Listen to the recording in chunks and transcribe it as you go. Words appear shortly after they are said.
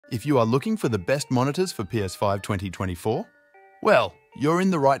If you are looking for the best monitors for PS5 2024, well, you're in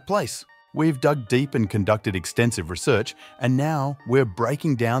the right place. We've dug deep and conducted extensive research, and now we're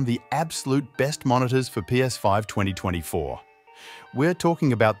breaking down the absolute best monitors for PS5 2024. We're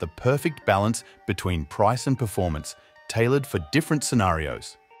talking about the perfect balance between price and performance, tailored for different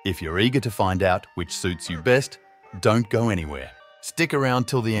scenarios. If you're eager to find out which suits you best, don't go anywhere. Stick around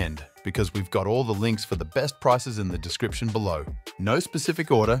till the end, because we've got all the links for the best prices in the description below. No specific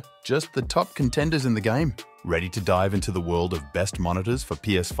order, just the top contenders in the game. Ready to dive into the world of best monitors for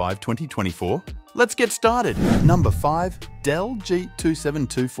PS5 2024? Let's get started! Number 5. Dell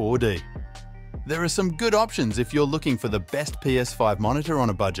G2724D. There are some good options if you're looking for the best PS5 monitor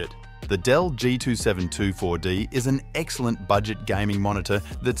on a budget. The Dell G2724D is an excellent budget gaming monitor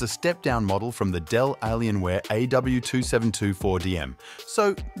that's a step-down model from the Dell Alienware AW2724DM,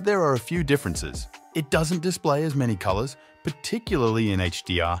 so there are a few differences. It doesn't display as many colors, particularly in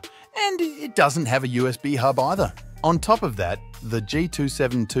HDR, and it doesn't have a USB hub either. On top of that, the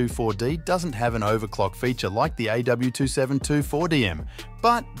G2724D doesn't have an overclock feature like the AW2724DM,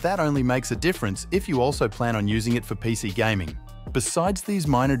 but that only makes a difference if you also plan on using it for PC gaming. Besides these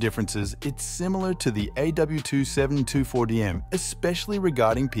minor differences, it's similar to the AW2724DM, especially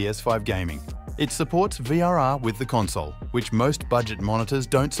regarding PS5 gaming. It supports VRR with the console, which most budget monitors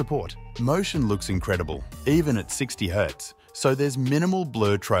don't support. Motion looks incredible, even at 60 Hz, so there's minimal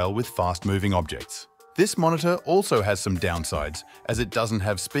blur trail with fast-moving objects. This monitor also has some downsides, as it doesn't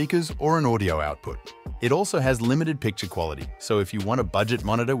have speakers or an audio output. It also has limited picture quality, so if you want a budget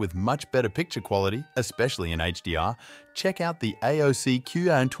monitor with much better picture quality, especially in HDR, check out the AOC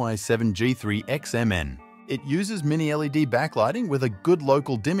QN27G3XMN. It uses mini LED backlighting with a good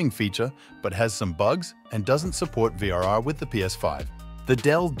local dimming feature, but has some bugs and doesn't support VRR with the PS5. The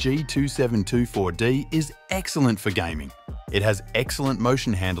Dell G2724D is excellent for gaming. It has excellent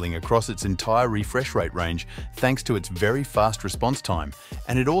motion handling across its entire refresh rate range thanks to its very fast response time,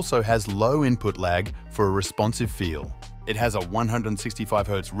 and it also has low input lag for a responsive feel. It has a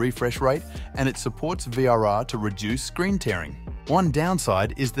 165Hz refresh rate, and it supports VRR to reduce screen tearing. One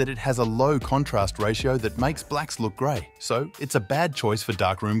downside is that it has a low contrast ratio that makes blacks look grey, so it's a bad choice for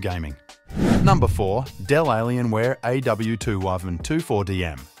darkroom gaming. Number 4. Dell Alienware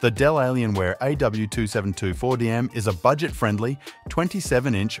AW2724DM. The Dell Alienware AW2724DM is a budget-friendly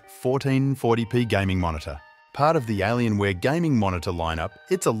 27-inch 1440p gaming monitor. Part of the Alienware gaming monitor lineup,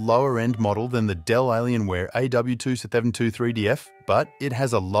 it's a lower-end model than the Dell Alienware AW2723DF, but it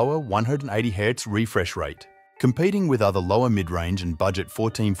has a lower 180Hz refresh rate. Competing with other lower mid-range and budget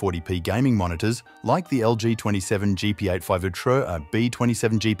 1440p gaming monitors like the LG 27GP85 Ultra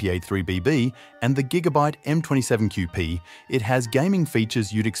B27GP83BB and the Gigabyte M27QP, it has gaming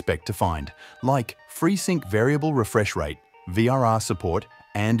features you'd expect to find, like FreeSync variable refresh rate, VRR support,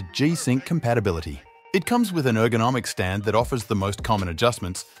 and G-Sync compatibility. It comes with an ergonomic stand that offers the most common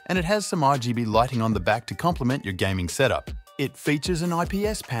adjustments, and it has some RGB lighting on the back to complement your gaming setup. It features an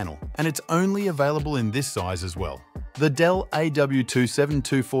IPS panel, and it's only available in this size as well. The Dell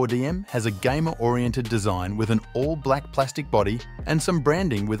AW2724DM has a gamer-oriented design with an all-black plastic body and some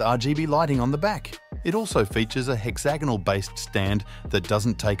branding with RGB lighting on the back. It also features a hexagonal-based stand that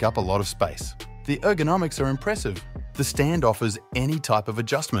doesn't take up a lot of space. The ergonomics are impressive. The stand offers any type of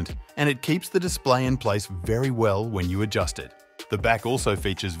adjustment, and it keeps the display in place very well when you adjust it. The back also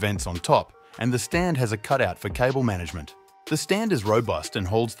features vents on top, and the stand has a cutout for cable management. The stand is robust and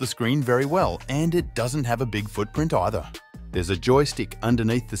holds the screen very well, and it doesn't have a big footprint either. There's a joystick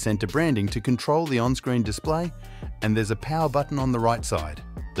underneath the center branding to control the on-screen display, and there's a power button on the right side.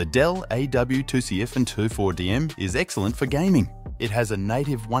 The Dell AW2724DM is excellent for gaming. It has a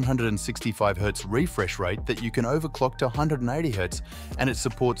native 165Hz refresh rate that you can overclock to 180Hz, and it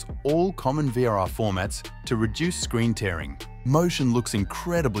supports all common VRR formats to reduce screen tearing. Motion looks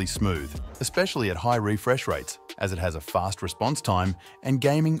incredibly smooth, especially at high refresh rates, as it has a fast response time, and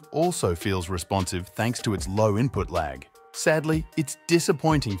gaming also feels responsive thanks to its low input lag. Sadly, it's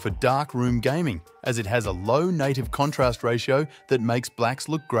disappointing for darkroom gaming, as it has a low native contrast ratio that makes blacks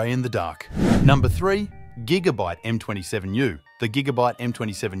look grey in the dark. Number 3. Gigabyte M27U. The Gigabyte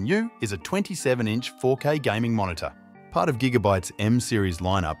M27U is a 27-inch 4K gaming monitor. Part of Gigabyte's M-series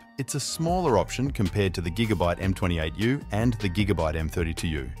lineup, it's a smaller option compared to the Gigabyte M28U and the Gigabyte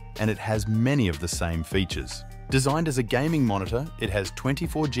M32U, and it has many of the same features. Designed as a gaming monitor, it has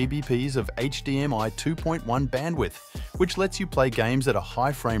 24 GBps of HDMI 2.1 bandwidth, which lets you play games at a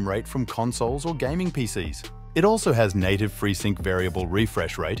high frame rate from consoles or gaming PCs. It also has native FreeSync variable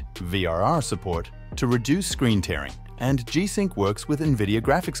refresh rate, VRR support, to reduce screen tearing, and G-Sync works with NVIDIA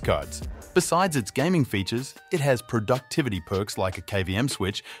graphics cards. Besides its gaming features, it has productivity perks like a KVM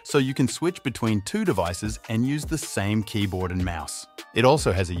switch, so you can switch between two devices and use the same keyboard and mouse. It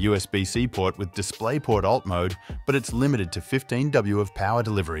also has a USB-C port with DisplayPort Alt mode, but it's limited to 15W of power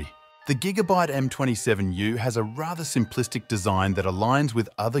delivery. The Gigabyte M27U has a rather simplistic design that aligns with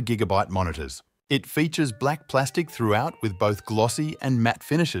other Gigabyte monitors. It features black plastic throughout with both glossy and matte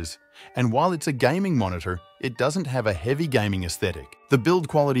finishes. And while it's a gaming monitor, it doesn't have a heavy gaming aesthetic. The build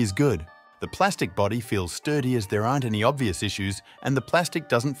quality is good. The plastic body feels sturdy as there aren't any obvious issues, and the plastic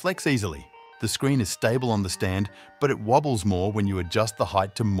doesn't flex easily. The screen is stable on the stand, but it wobbles more when you adjust the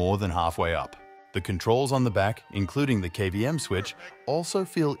height to more than halfway up. The controls on the back, including the KVM switch, also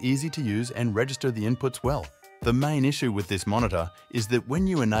feel easy to use and register the inputs well. The main issue with this monitor is that when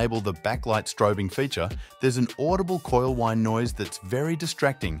you enable the backlight strobing feature, there's an audible coil whine noise that's very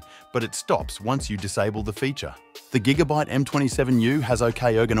distracting, but it stops once you disable the feature. The Gigabyte M27U has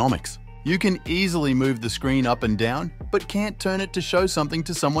okay ergonomics. You can easily move the screen up and down, but can't turn it to show something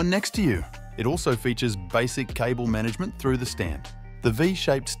to someone next to you. It also features basic cable management through the stand. The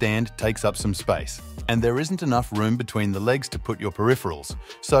V-shaped stand takes up some space, and there isn't enough room between the legs to put your peripherals,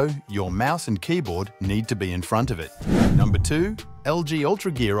 so your mouse and keyboard need to be in front of it. Number 2. LG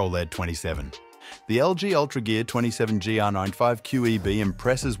UltraGear OLED 27. The LG UltraGear 27GR95QEB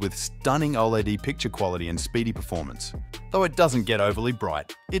impresses with stunning OLED picture quality and speedy performance. Though it doesn't get overly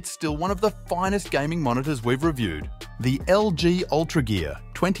bright, it's still one of the finest gaming monitors we've reviewed. The LG UltraGear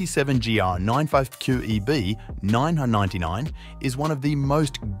 27GR95QEB 999 is one of the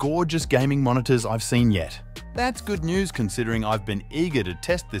most gorgeous gaming monitors I've seen yet. That's good news considering I've been eager to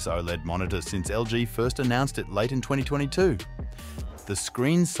test this OLED monitor since LG first announced it late in 2022. The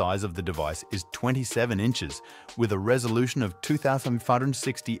screen size of the device is 27 inches with a resolution of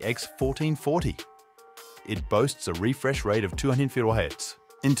 2560 x 1440. It boasts a refresh rate of 250 Hz.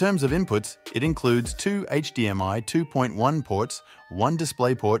 In terms of inputs, it includes two HDMI 2.1 ports, one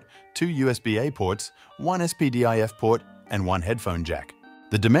DisplayPort, two USB-A ports, one SPDIF port, and one headphone jack.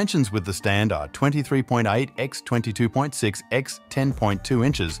 The dimensions with the stand are 23.8 x 22.6 x 10.2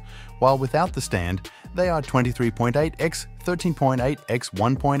 inches, while without the stand, they are 23.8 x 13.8 x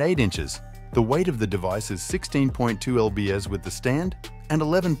 1.8 inches. The weight of the device is 16.2 lbs with the stand and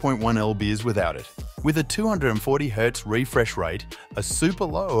 11.1 lbs without it. With a 240 Hz refresh rate, a super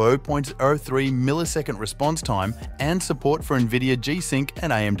low 0.03 millisecond response time, and support for NVIDIA G-Sync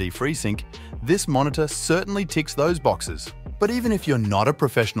and AMD FreeSync, this monitor certainly ticks those boxes. But even if you're not a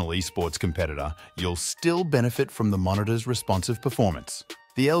professional esports competitor, you'll still benefit from the monitor's responsive performance.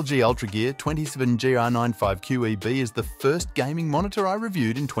 The LG UltraGear 27GR95QEB is the first gaming monitor I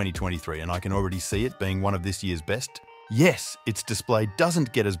reviewed in 2023, and I can already see it being one of this year's best. Yes, its display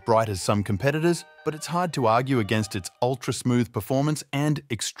doesn't get as bright as some competitors, but it's hard to argue against its ultra-smooth performance and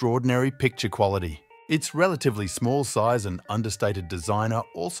extraordinary picture quality. Its relatively small size and understated design are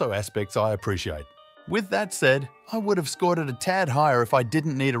also aspects I appreciate. With that said, I would have scored it a tad higher if I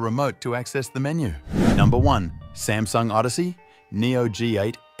didn't need a remote to access the menu. Number 1. Samsung Odyssey Neo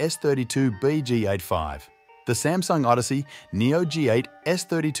G8 S32BG85. The Samsung Odyssey Neo G8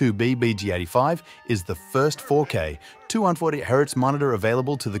 S32BG85 is the first 4K 240Hz monitor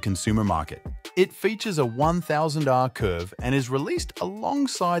available to the consumer market. It features a 1000R curve and is released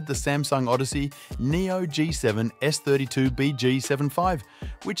alongside the Samsung Odyssey Neo G7 S32BG85,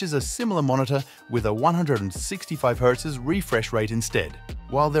 which is a similar monitor with a 165Hz refresh rate instead.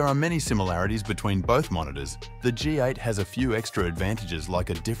 While there are many similarities between both monitors, the G8 has a few extra advantages like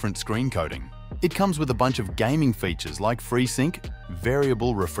a different screen coating. It comes with a bunch of gaming features like FreeSync,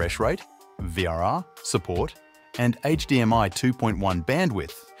 variable refresh rate, VRR support, and HDMI 2.1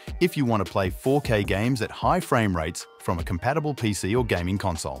 bandwidth if you want to play 4K games at high frame rates from a compatible PC or gaming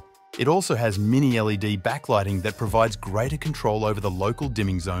console. It also has mini LED backlighting that provides greater control over the local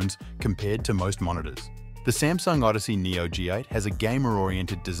dimming zones compared to most monitors. The Samsung Odyssey Neo G8 has a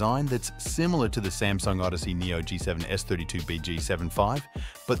gamer-oriented design that's similar to the Samsung Odyssey Neo G7 S32BG85,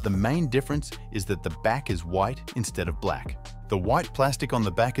 but the main difference is that the back is white instead of black. The white plastic on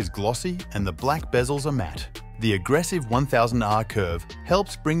the back is glossy and the black bezels are matte. The aggressive 1000R curve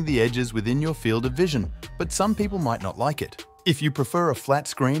helps bring the edges within your field of vision, but some people might not like it. If you prefer a flat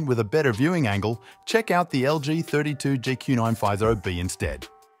screen with a better viewing angle, check out the LG 32GQ950B instead.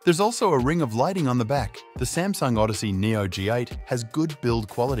 There's also a ring of lighting on the back. The Samsung Odyssey Neo G8 has good build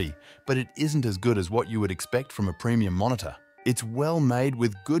quality, but it isn't as good as what you would expect from a premium monitor. It's well made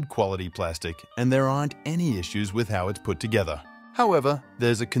with good quality plastic, and there aren't any issues with how it's put together. However,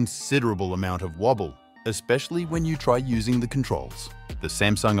 there's a considerable amount of wobble, especially when you try using the controls. The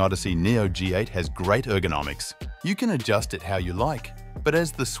Samsung Odyssey Neo G8 has great ergonomics. You can adjust it how you like, but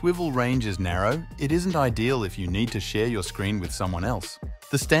as the swivel range is narrow, it isn't ideal if you need to share your screen with someone else.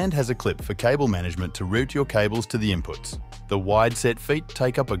 The stand has a clip for cable management to route your cables to the inputs. The wide set feet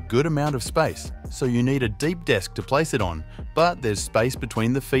take up a good amount of space, so you need a deep desk to place it on, but there's space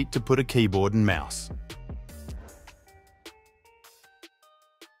between the feet to put a keyboard and mouse.